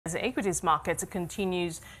As the equities market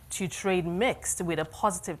continues to trade mixed with a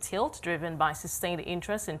positive tilt driven by sustained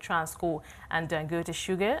interest in Transcorp and Dangote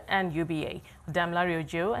Sugar and UBA. Damilare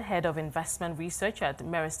Ojo, head of investment research at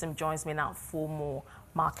Meristem, joins me now for more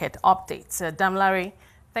market updates. Damilare,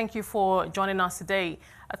 thank you for joining us today.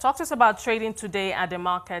 Talk to us about trading today at the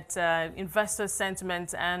market, investor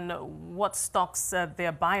sentiment, and what stocks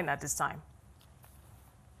they're buying at this time.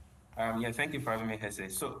 Yeah, thank you for having me,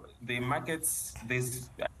 Hesse. So the markets,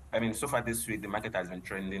 so far this week, the market has been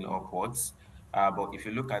trending upwards. But if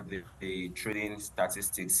you look at the trading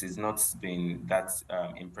statistics, it's not been that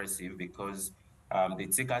impressive because the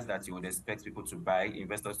tickers that you would expect people to buy,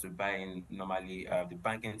 investors to buy in normally, the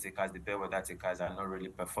banking tickers, the bellwether tickers are not really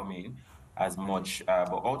performing as much.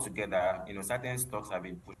 But altogether, certain stocks have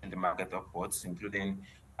been pushing the market upwards, including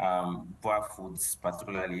Boa Foods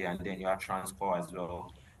particularly, and then you have Transcorp as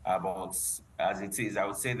well. But as it is, I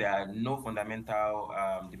would say there are no fundamental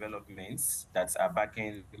developments that are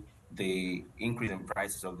backing the increase in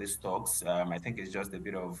prices of these stocks. I think it's just a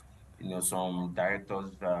bit of, some directors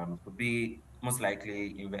could be most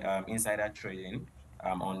likely insider trading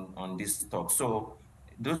on this stock. So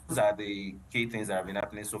those are the key things that have been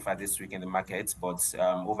happening so far this week in the market. But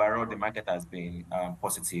overall, the market has been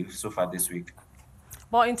positive so far this week.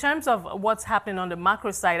 Well, in terms of what's happening on the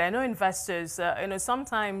macro side, I know investors,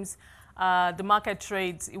 sometimes the market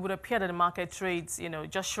trades, it would appear that the market trades,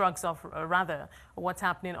 just shrugs off rather what's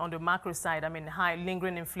happening on the macro side. I mean, high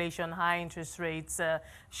lingering inflation, high interest rates,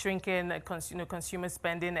 shrinking consumer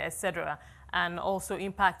spending, etc., and also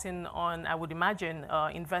impacting on, I would imagine,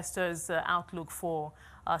 investors' outlook for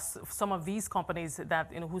some of these companies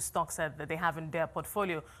that, whose stocks that they have in their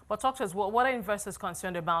portfolio. But talk to us, what are investors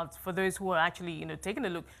concerned about for those who are actually, taking a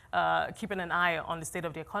look, keeping an eye on the state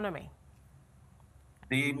of the economy?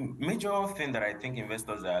 The major thing that I think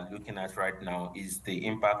investors are looking at right now is the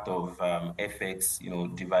impact of FX,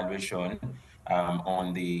 devaluation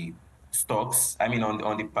on the stocks. I mean,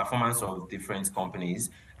 on the performance of different companies.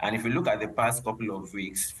 And if you look at the past couple of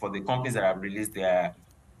weeks, for the companies that have released their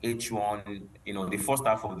H1, the first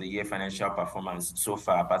half of the year financial performance so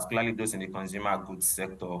far, particularly those in the consumer goods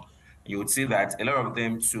sector, you would see that a lot of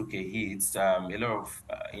them took a hit, a lot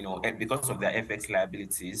of, because of their FX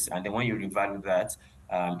liabilities. And then when you revalue that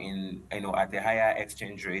at the higher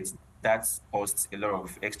exchange rates, that's caused a lot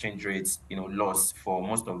of exchange rates, loss for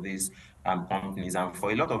most of these companies. And for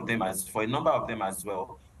a number of them as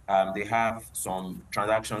well, they have some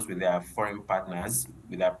transactions with their foreign partners,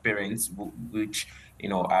 with their parents, which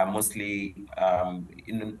are mostly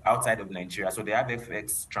outside of Nigeria. So they have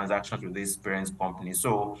FX transactions with these parent companies.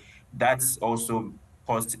 So that's also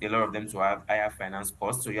caused a lot of them to have higher finance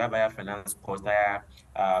costs. So you have higher finance costs, higher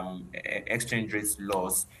exchange rates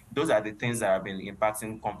loss. Those are the things that have been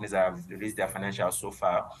impacting companies that have released their financials so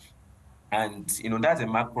far. And that's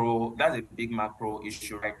a big macro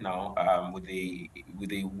issue right now with the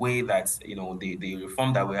way that the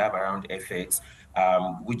reform that we have around FX,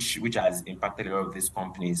 which has impacted a lot of these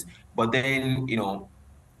companies. But then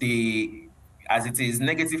as it is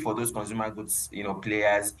negative for those consumer goods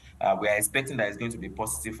players, we are expecting that it's going to be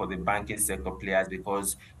positive for the banking sector players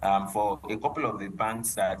because for a couple of the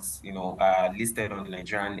banks that are listed on the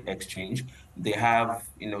Nigerian exchange, they have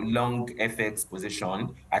long FX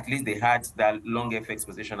position. At least they had that long FX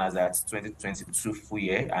position as at 2022 full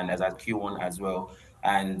year and as at Q1 as well.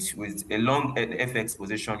 And with a long FX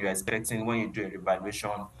position, you're expecting when you do a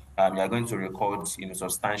revaluation, you are going to record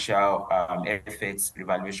substantial FX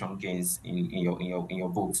revaluation gains in your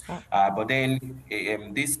books. But then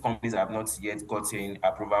these companies have not yet gotten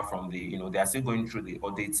approval from the they are still going through the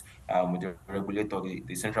audit with the regulator,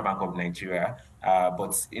 the Central Bank of Nigeria.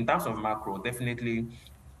 But in terms of macro, definitely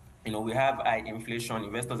we have high inflation.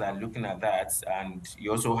 Investors are looking at that, and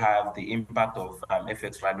you also have the impact of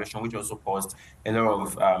FX valuation, which also caused a lot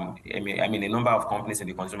of, a number of companies in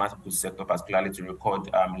the consumer goods sector, particularly, to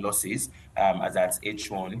record losses as at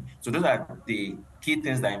H1. So those are the key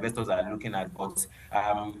things that investors are looking at. But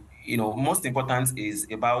most important is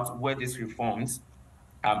about where these reforms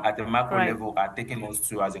at the macro level are taking us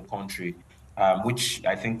to as a country. Which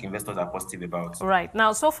I think investors are positive about. Right.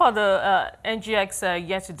 Now, so far, the NGX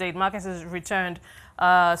year-to-date, market has returned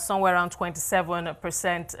somewhere around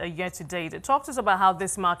 27% year-to-date. Talk to us about how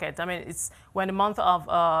this market, we're in the month of,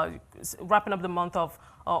 wrapping up the month of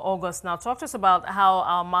August now. Talk to us about how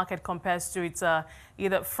our market compares to its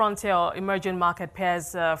either frontier or emerging market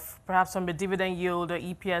pairs, perhaps from the dividend yield or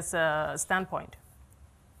EPS standpoint.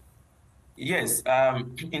 Yes.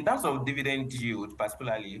 In terms of dividend yield,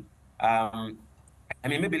 particularly,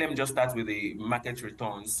 maybe let me just start with the market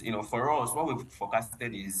returns. For us, what we've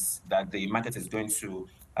forecasted is that the market is going to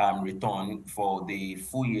return for the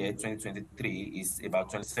full year 2023 is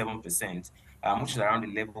about 27%, which is around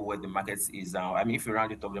the level where the market is now. I mean, if you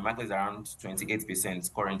round it up, the market is around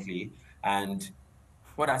 28% currently. And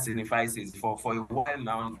what that signifies is for a while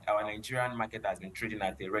now, our Nigerian market has been trading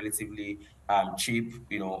at a relatively cheap,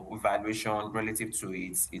 valuation relative to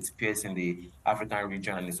its peers in the African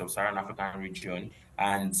region and the sub-Saharan African region.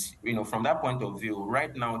 And from that point of view,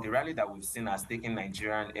 right now the rally that we've seen has taken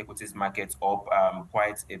Nigerian equities markets up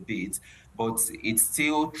quite a bit, but it's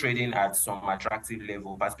still trading at some attractive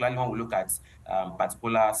level, particularly when we look at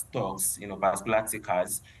particular stocks, particular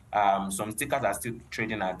tickers. Some stickers are still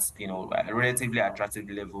trading at relatively attractive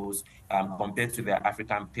levels compared to their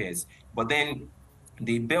African peers. But then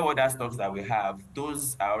the bellwether stocks that we have,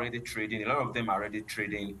 those are already trading. A lot of them are already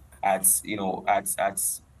trading at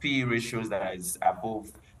at P ratios that is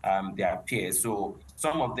above their peers. So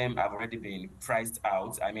some of them have already been priced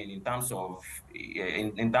out. I mean, in terms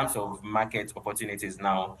of market opportunities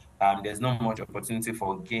now, there's not much opportunity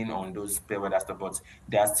for gain on those bellwether stocks, but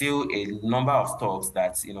there are still a number of stocks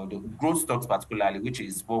that the growth stocks particularly, which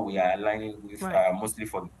is what we are aligning with mostly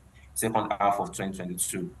for the second half of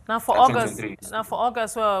 2022. Now for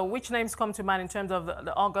August, well, which names come to mind in terms of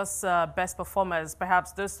the August best performers?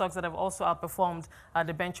 Perhaps those stocks that have also outperformed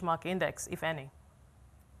the benchmark index, if any.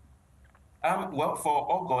 Well, for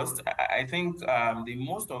August, I think the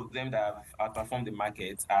most of them that have outperformed the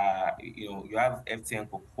market are, you have FTN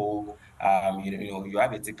Cocoa, you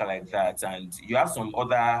have a ticker like that, and you have some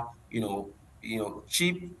other,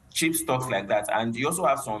 cheap stocks like that, and you also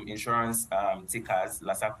have some insurance tickers,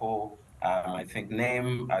 Lasaco, I think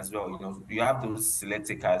name as well. You have those select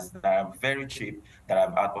tickers that are very cheap that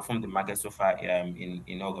have outperformed the market so far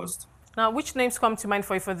in August. Now, which names come to mind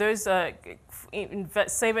for you for those savvy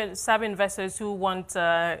investors who want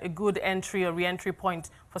a good entry or re-entry point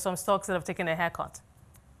for some stocks that have taken a haircut?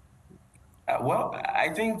 Well, I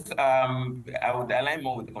think I would align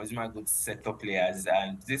more with the consumer goods sector players,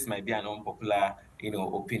 and this might be an unpopular,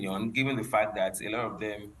 opinion, given the fact that a lot of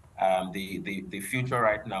them, the future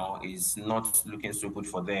right now is not looking so good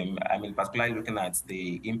for them. I mean, particularly looking at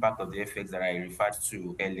the impact of the effects that I referred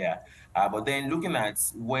to earlier. But then looking at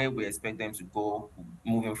where we expect them to go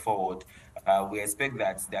moving forward, we expect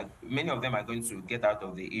that many of them are going to get out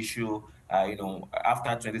of the issue, after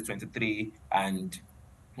 2023, and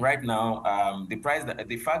right now,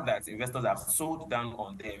 the fact that investors have sold down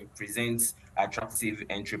on them presents attractive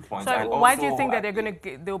entry points. So and why also, do you think that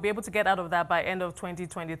they'll be able to get out of that by end of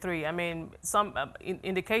 2023? I mean, some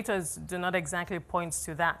indicators do not exactly point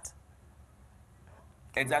to that.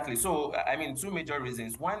 Exactly. So, I mean, two major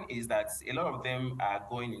reasons. One is that a lot of them are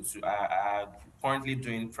are currently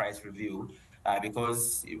doing price review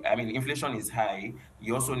because, I mean, inflation is high.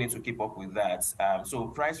 You also need to keep up with that. So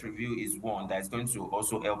price review is one that's going to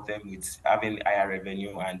also help them with having higher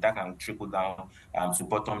revenue, and that can trickle down to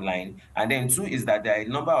bottom line. And then two is that there are a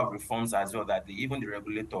number of reforms as well that even the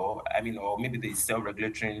regulator, I mean, or maybe the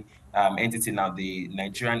self-regulatory entity now, the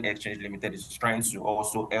Nigerian Exchange Limited, is trying to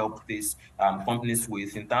also help these companies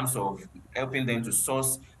with in terms of helping them to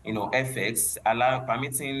source, FX,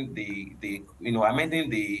 permitting amending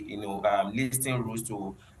the listing rules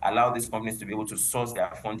to allow these companies to be able to source their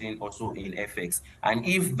funding also in FX. And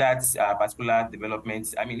if that particular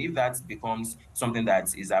development, I mean, if that becomes something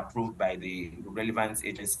that is approved by the relevant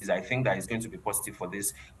agencies, I think that is going to be positive for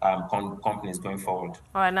these companies going forward.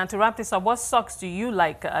 All right, now to wrap this up, what stocks do you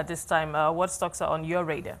like at this time? What stocks are on your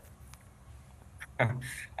radar?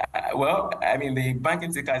 Well, I mean, the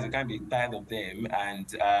banking tickers, you can't be tired of them. And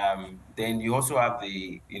then you also have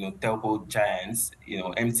the, telco giants,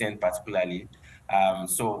 MTN particularly.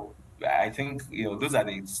 So I think, those are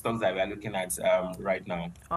the stocks that we are looking at right now.